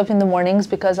laptop in the mornings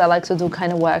because I like to do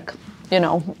kind of work, you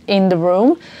know, in the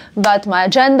room. But my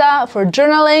agenda for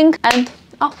journaling, and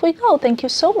off we go. Thank you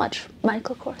so much,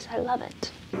 Michael Kors. I love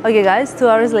it. Okay guys, 2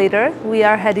 hours later, we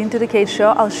are heading to the Kate show.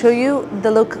 I'll show you the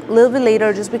look a little bit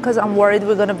later just because I'm worried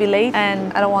we're gonna be late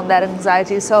and I don't want that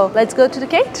anxiety. So let's go to the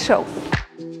Kate show.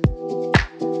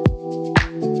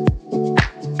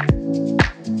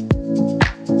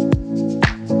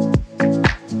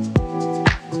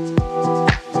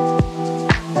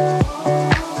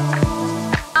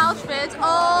 Outfits,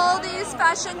 all these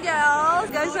fashion girls.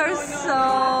 You guys are so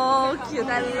cute.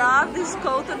 I love this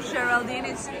coat of Geraldine.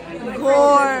 It's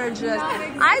gorgeous.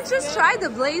 I just tried the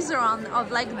blazer on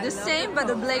of like the same, but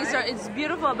the blazer is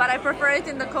beautiful, but I prefer it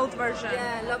in the coat version.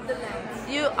 Yeah, I love the length.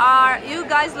 You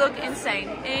guys look insane.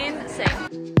 Insane.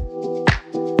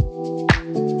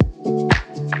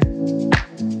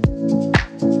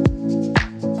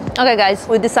 Okay guys,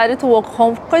 we decided to walk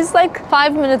home because it's like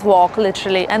 5-minute walk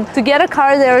literally, and to get a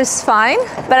car there is fine,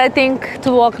 but I think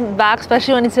to walk back,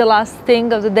 especially when it's your last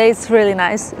thing of the day, it's really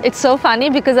nice. It's so funny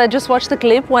because I just watched the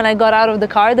clip when I got out of the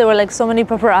car. There were like so many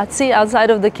paparazzi outside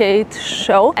of the Kate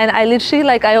show, and I literally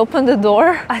like, I opened the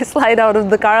door, I slide out of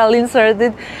the car, I'll insert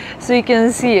it so you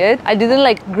can see it. I didn't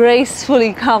like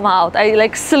gracefully come out, I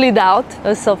like slid out. It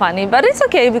was so funny, but it's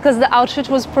okay because the outfit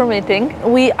was permitting.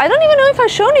 I don't even know if I've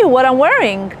shown you what I'm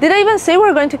wearing. Did I even say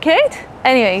we're going to Kate?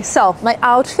 Anyway, so my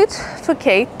outfit for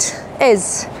Kate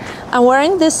is, I'm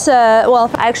wearing this, well,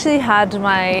 I actually had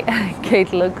my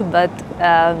Kate look, but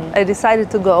I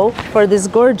decided to go for this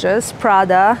gorgeous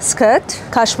Prada skirt,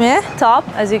 cashmere top,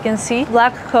 as you can see,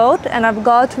 black coat, and I've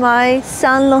got my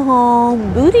Saint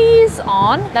Laurent booties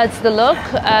on. That's the look.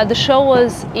 The show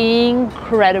was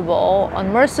incredible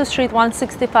on Mercer Street,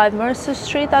 165 Mercer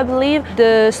Street, I believe.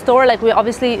 The store, like we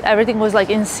obviously, everything was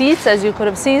like in seats, as you could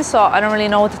have seen, so I don't really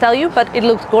know what to tell you, but it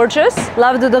looked gorgeous.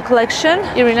 Loved the collection.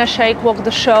 Irina Shayk walked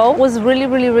the show. Was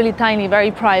really tiny,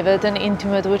 very private and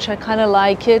intimate, which I kind of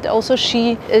like it. Also,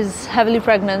 she is heavily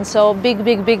pregnant, so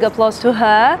big applause to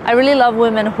her. I really love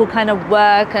women who kind of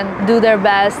work and do their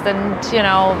best, and you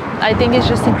know, I think it's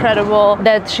just incredible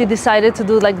that she decided to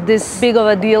do like this big of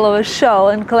a deal of a show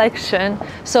and collection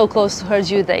so close to her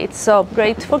due date. So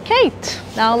great for Kate.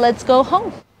 Now let's go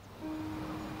home.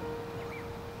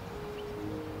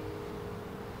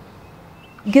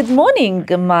 Good morning,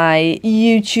 my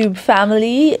YouTube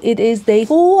family. It is day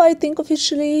 4, I think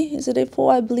officially. Is it day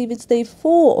 4? I believe it's day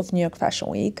 4 of New York Fashion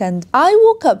Week. And I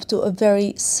woke up to a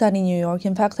very sunny New York.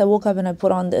 In fact, I woke up and I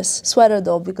put on this sweater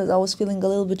though because I was feeling a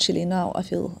little bit chilly. Now I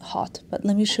feel hot. But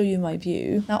let me show you my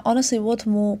view. Now, honestly, what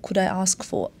more could I ask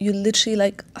for? You literally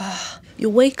like, you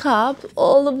wake up,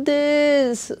 all of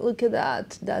this. Look at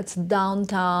that. That's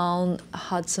downtown,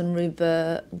 Hudson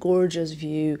River, gorgeous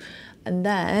view. And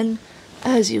then,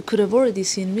 as you could have already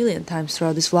seen a million times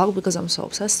throughout this vlog because I'm so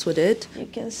obsessed with it, you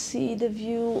can see the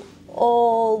view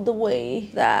all the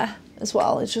way there as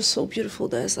well. It's just so beautiful.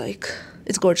 There's like,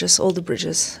 it's gorgeous, all the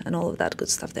bridges and all of that good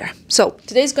stuff there. So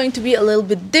today's going to be a little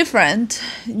bit different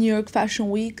New York Fashion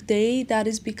Week day. That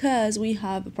is because we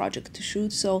have a project to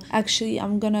shoot. So actually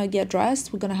I'm gonna get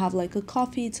dressed. We're gonna have like a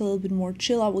coffee. It's a little bit more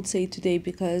chill, I would say, today,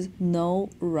 because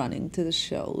no running to the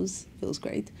shows. Feels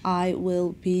great. I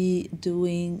will be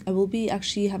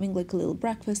actually having like a little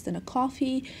breakfast and a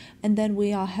coffee, and then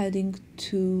we are heading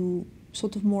to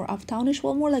sort of more uptownish,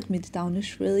 well, more like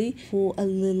midtownish really, for a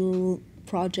little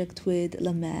project with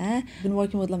La Mer. I've been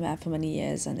working with La Mer for many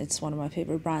years and it's one of my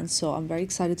favorite brands, so I'm very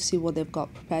excited to see what they've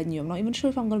got prepared new. I'm not even sure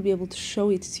if I'm going to be able to show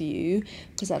it to you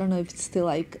because I don't know if it's still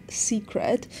like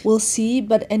secret. We'll see,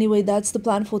 but anyway, that's the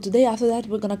plan for today. After that,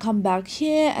 we're going to come back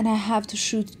here and I have to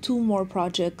shoot 2 more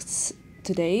projects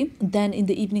today. Then in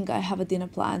the evening I have a dinner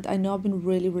planned. I know I've been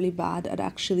really bad at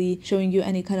actually showing you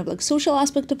any kind of like social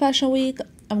aspect of Fashion Week.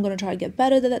 I'm gonna try to get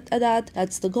better at that.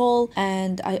 That's the goal.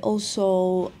 And I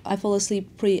fall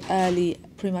asleep pretty early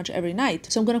pretty much every night.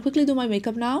 So I'm gonna quickly do my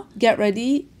makeup now, get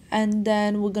ready, and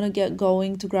then we're gonna get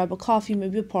going to grab a coffee,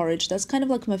 maybe a porridge. That's kind of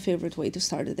like my favorite way to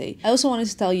start the day. I also wanted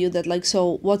to tell you that like,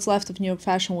 so what's left of New York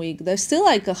Fashion Week, there's still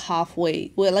like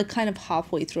we're like kind of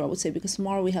halfway through, I would say, because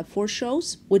tomorrow we have 4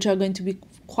 shows, which are going to be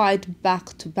quite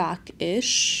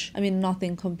back-to-back-ish. I mean,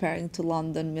 nothing comparing to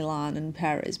London, Milan, and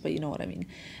Paris, but you know what I mean.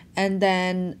 And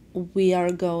then we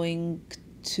are going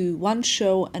to 1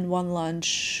 show and 1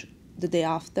 lunch the day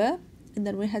after, and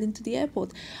then we're heading to the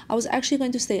airport. I was actually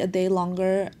going to stay a day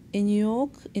longer in New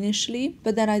York initially,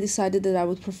 but then I decided that I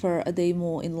would prefer a day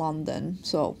more in London.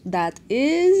 So that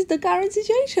is the current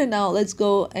situation. Now let's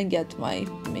go and get my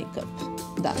makeup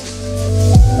done.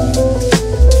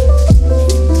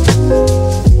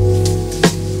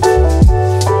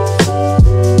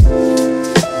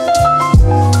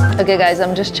 Okay guys,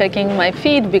 I'm just checking my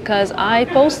feed because I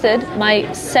posted my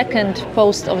 2nd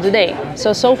post of the day.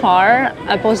 So far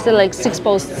I posted like 6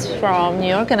 posts from New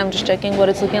York, and I'm just checking what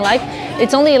it's looking like.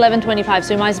 It's only 11:25,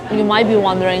 so you might be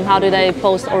wondering how did I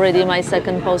post already my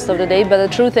 2nd post of the day, but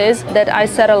the truth is that I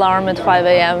set alarm at 5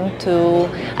 a.m.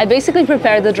 I basically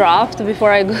prepared the draft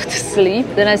before I go to sleep,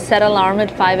 then I set alarm at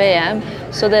 5 a.m.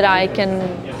 so that I can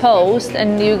post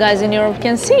and you guys in Europe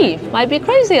can see. Might be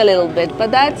crazy a little bit, but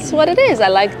that's what it is. I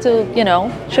like to, you know,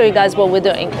 show you guys what we're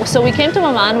doing. So we came to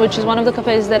Maman, which is one of the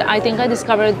cafes that I think I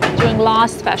discovered during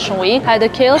last Fashion Week. I had a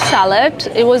kale salad.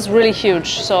 It was really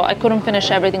huge, so I couldn't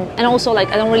finish everything. And also, like,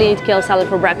 I don't really eat kale salad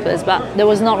for breakfast, but there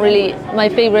was not really my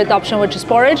favorite option, which is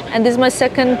porridge. And this is my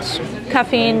 2nd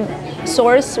caffeine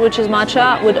source, which is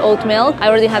matcha with oat milk. I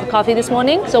already had coffee this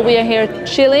morning, so we are here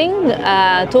chilling,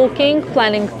 talking,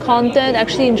 planning content,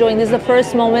 actually enjoying. This is the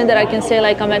first moment that I can say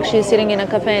like I'm actually sitting in a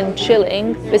cafe and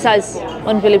chilling, besides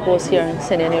when Philip was here in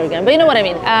Sydney and New York, but you know what I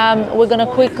mean. We're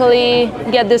gonna quickly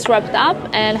get this wrapped up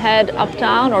and head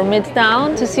uptown or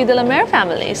midtown to see the Lemaire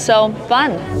family, so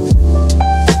fun.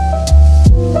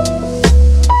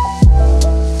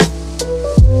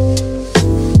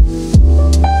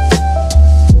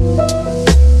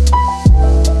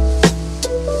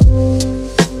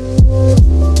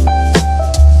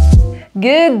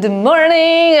 Good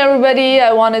morning, everybody.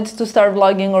 I wanted to start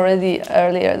vlogging already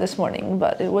earlier this morning,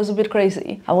 but it was a bit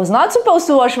crazy. I was not supposed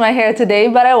to wash my hair today,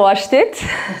 but I washed it,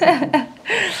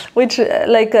 which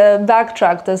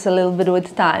backtracked us a little bit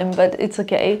with time, but it's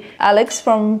okay. Alex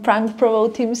from Prank Provo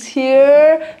team's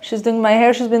here. She's doing my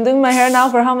hair. She's been doing my hair now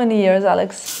for how many years,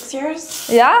 Alex? 6 years?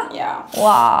 Yeah? Yeah.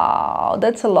 Wow,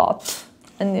 that's a lot.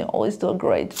 And you always do a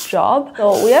great job.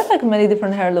 So we have like many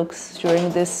different hair looks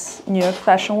during this New York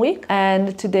Fashion Week,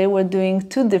 and today we're doing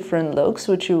 2 different looks,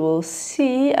 which you will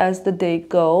see as the day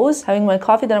goes. Having my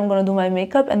coffee, then I'm gonna do my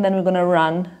makeup, and then we're gonna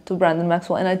run to Brandon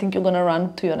Maxwell, and I think you're gonna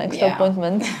run to your next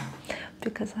appointment.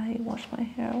 Because I washed my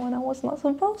hair when I was not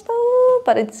supposed to,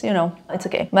 but it's, you know, it's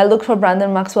okay. My look for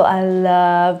Brandon Maxwell I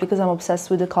love because I'm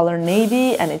obsessed with the color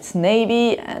navy, and it's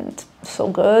navy and so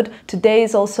good. Today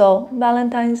is also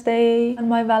Valentine's Day, and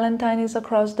my Valentine is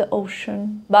across the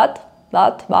ocean. But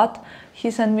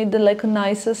he sent me the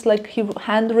nicest, he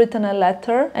handwritten a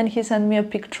letter, and he sent me a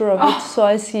picture of it, so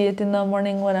I see it in the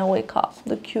morning when I wake up.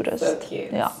 The cutest. So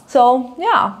cute. Yeah. So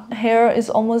yeah, hair is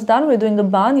almost done. We're doing a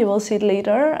bun. You will see it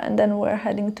later, and then we're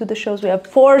heading to the shows. We have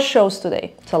 4 shows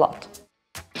today. It's a lot.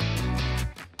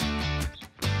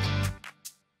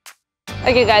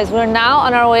 Okay guys, we're now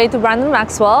on our way to Brandon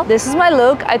Maxwell. This is my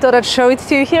look. I thought I'd show it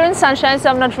to you here in sunshine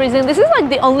so I'm not freezing. This is like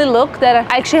the only look that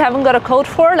I actually haven't got a coat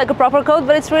for, like a proper coat,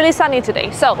 but it's really sunny today.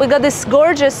 So we got this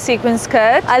gorgeous sequin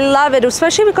skirt. I love it,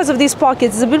 especially because of these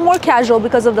pockets. It's a bit more casual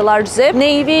because of the large zip.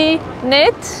 Navy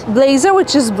knit blazer,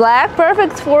 which is black.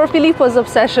 Perfect for Filippo's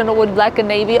obsession with black and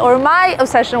navy, or my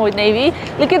obsession with navy.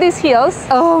 Look at these heels.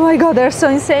 Oh my God, they're so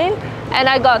insane. And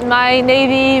I got my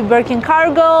navy Birkin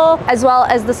cargo, as well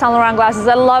as the Saint Laurent glasses.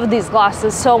 I love these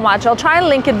glasses so much. I'll try and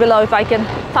link it below if I can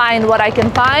find what I can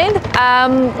find.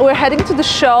 We're heading to the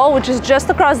show, which is just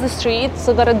across the street.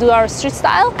 So gotta do our street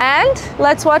style, and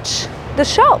let's watch the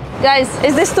show. Guys,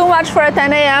 is this too much for a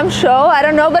 10 a.m. show? I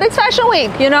don't know, but it's Fashion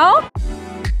Week, you know?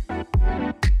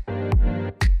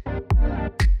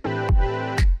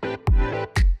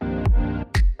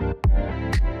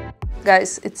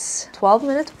 Guys, it's 12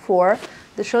 minutes before.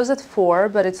 The show's at 4,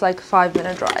 but it's like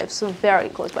 5-minute drive, so very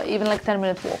close by. Even like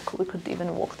 10-minute walk, we could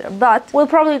even walk there. But we're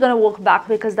probably gonna walk back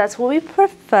because that's what we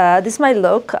prefer. This is my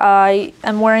look. I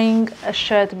am wearing a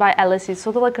shirt by Alice. It's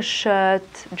sort of like a shirt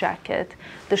jacket.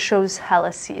 The show's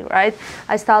Hellesy, right?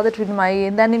 I styled it with my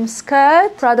denim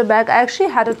skirt, Prada bag. I actually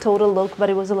had a total look, but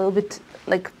it was a little bit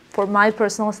like, for my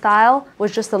personal style,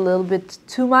 was just a little bit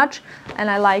too much, and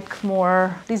I like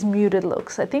more these muted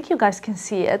looks. I think you guys can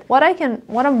see it. What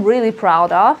I'm really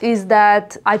proud of is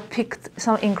that I picked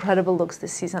some incredible looks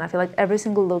this season. I feel like every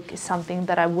single look is something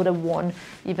that I would have worn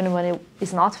even when it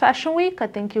is not Fashion Week. I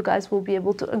think you guys will be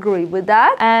able to agree with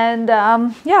that. And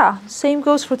yeah, same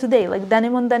goes for today, like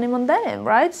denim on denim on denim,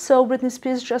 right? So Britney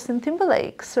Spears, Justin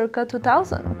Timberlake, circa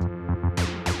 2000.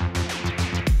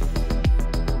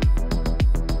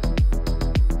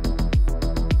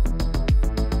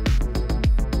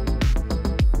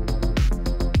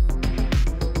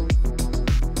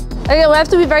 Okay, we have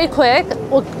to be very quick.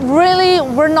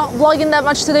 We're not vlogging that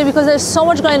much today because there's so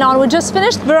much going on. We just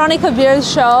finished Veronica Beer's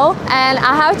show and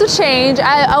I have to change.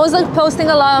 I was like posting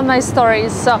a lot of my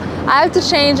stories, so I have to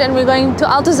change and we're going to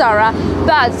Altuzarra.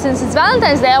 But since it's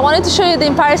Valentine's Day, I wanted to show you the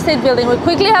Empire State Building. We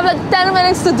quickly have like 10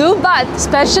 minutes to do, but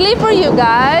especially for you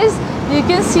guys, you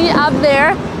can see up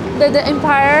there that the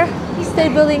Empire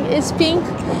State Building is pink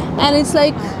and it's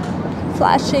like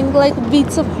flashing like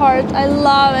beats of heart. I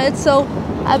love it. So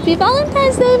happy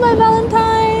Valentine's Day, my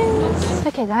Valentines!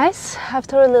 Okay guys,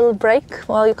 after a little break,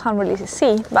 well, you can't really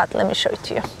see, but let me show it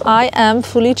to you. I am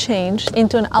fully changed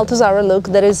into an Altuzarra look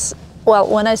that is, well,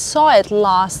 when I saw it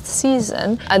last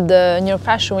season at the New York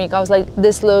Fashion Week, I was like,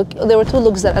 this look, there were two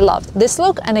looks that I loved. This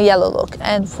look and a yellow look.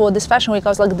 And for this Fashion Week, I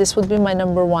was like, this would be my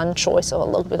 #1 choice of a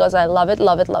look because I love it,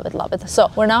 love it, love it, love it.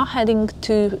 So we're now heading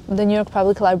to the New York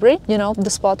Public Library, you know, the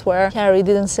spot where Carrie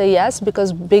didn't say yes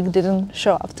because Big didn't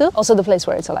show up to. Also the place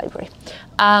where it's a library.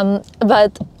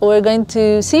 But we're going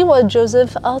to see what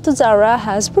Joseph Altuzarra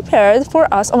has prepared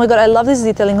for us. Oh my God, I love this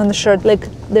detailing on the shirt. Like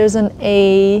there's an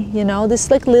A, you know, this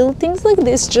like little things like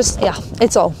this, just, yeah,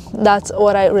 it's all. That's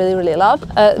what I really, really love.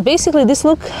 Basically this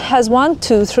look has 1,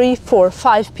 2, 3, 4,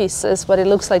 5 pieces, but it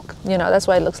looks like, you know, that's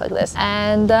why it looks like this.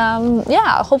 And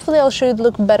yeah, hopefully I'll show you the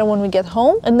look better when we get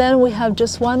home. And then we have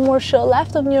just one more show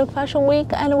left of New York Fashion Week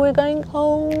and we're going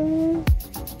home.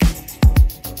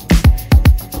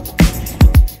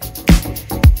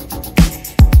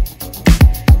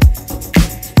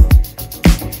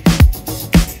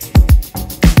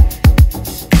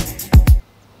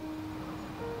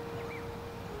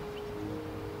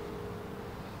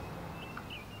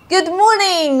 Good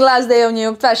morning! Last day of New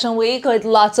York Fashion Week with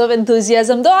lots of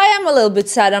enthusiasm, though I am a little bit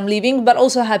sad I'm leaving, but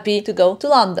also happy to go to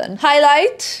London.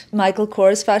 Highlight, Michael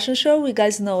Kors fashion show, you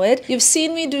guys know it. You've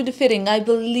seen me do the fitting, I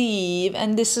believe,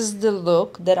 and this is the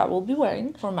look that I will be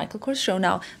wearing for Michael Kors show.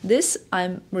 Now, this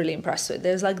I'm really impressed with.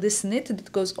 There's like this knit that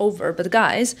goes over, but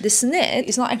guys, this knit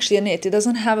is not actually a knit. It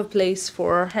doesn't have a place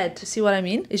for head. See what I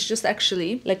mean? It's just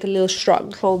actually like a little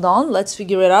shrug. Hold on, let's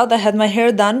figure it out. I had my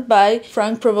hair done by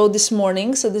Frank Provost this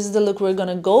morning, so this is the look we're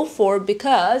gonna go for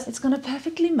because it's gonna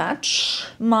perfectly match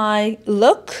my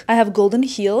look. I have golden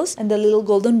heels and a little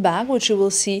golden bag, which you will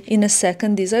see in a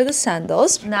second. These are the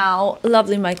sandals. Now,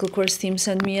 lovely Michael Kors team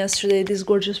sent me yesterday this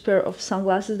gorgeous pair of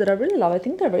sunglasses that I really love. I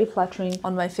think they're very flattering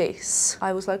on my face.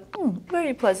 I was like,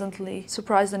 very pleasantly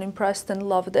surprised and impressed and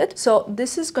loved it. So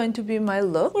this is going to be my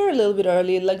look. We're a little bit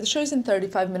early, like the show is in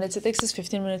 35 minutes. It takes us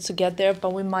 15 minutes to get there,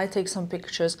 but we might take some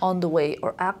pictures on the way,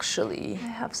 or actually I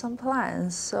have some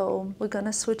plans. So we're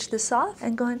gonna switch this off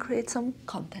and go and create some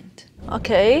content.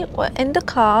 Okay, well, in the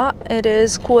car, it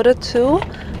is 1:45.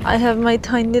 I have my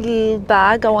tiny little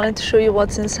bag. I wanted to show you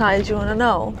what's inside. You wanna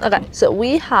know? Okay, so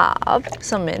we have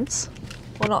some mints.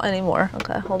 Well, not anymore.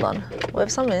 Okay, hold on. We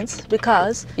have some mints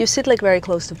because you sit like very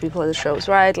close to people at the shows,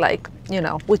 right? Like, you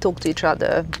know, we talk to each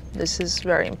other. This is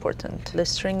very important.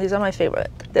 Listerine, these are my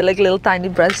favorite. They're like little tiny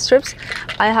breath strips.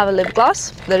 I have a lip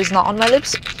gloss that is not on my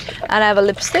lips, and I have a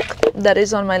lipstick that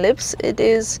is on my lips. It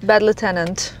is Bad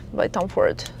Lieutenant by Tom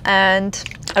Ford. And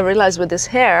I realized with this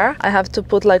hair, I have to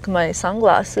put like my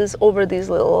sunglasses over these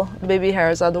little baby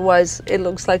hairs, otherwise it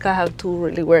looks like I have two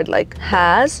really weird like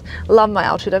hairs. Love my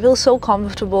outfit. I feel so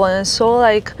comfortable and so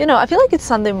like, you know, I feel like it's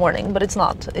Sunday morning, but it's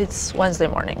not. It's Wednesday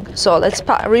morning. So let's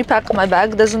repack my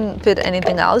bag. Doesn't fit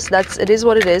anything else. It is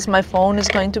what it is. My phone is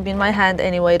going to be in my hand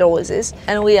anyway, it always is.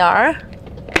 And we are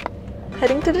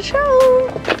heading to the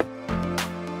show.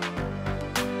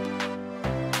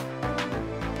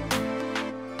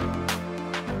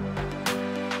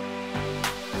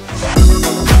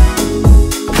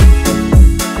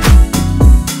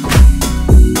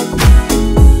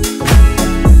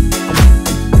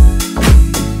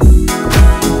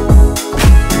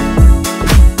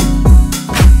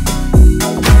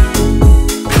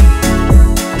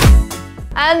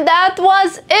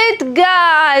 was it,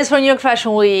 guys, for New York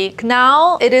Fashion Week.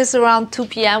 Now it is around 2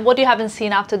 p.m. What you haven't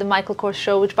seen after the Michael Kors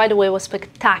show, which by the way was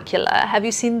spectacular. Have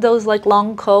you seen those like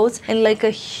long coats and like a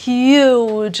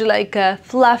huge like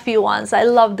fluffy ones? I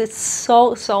loved it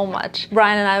so much.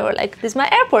 Brian and I were like, this is my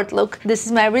airport look, this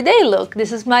is my everyday look,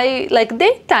 this is my like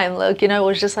daytime look, you know. It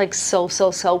was just like so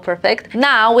perfect.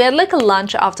 Now we had like a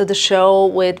lunch after the show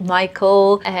with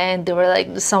Michael, and there were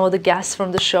like some of the guests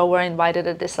from the show were invited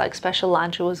at this like special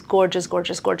lunch. It was gorgeous.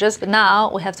 But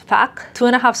now we have to pack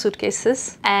 2.5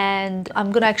 suitcases, and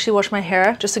I'm gonna actually wash my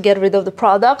hair just to get rid of the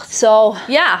product. So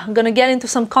yeah, I'm gonna get into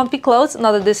some comfy clothes.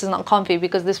 Not that this is not comfy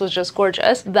because this was just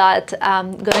gorgeous, but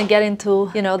I'm gonna get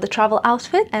into, you know, the travel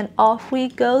outfit, and off we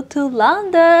go to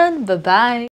London. Bye bye.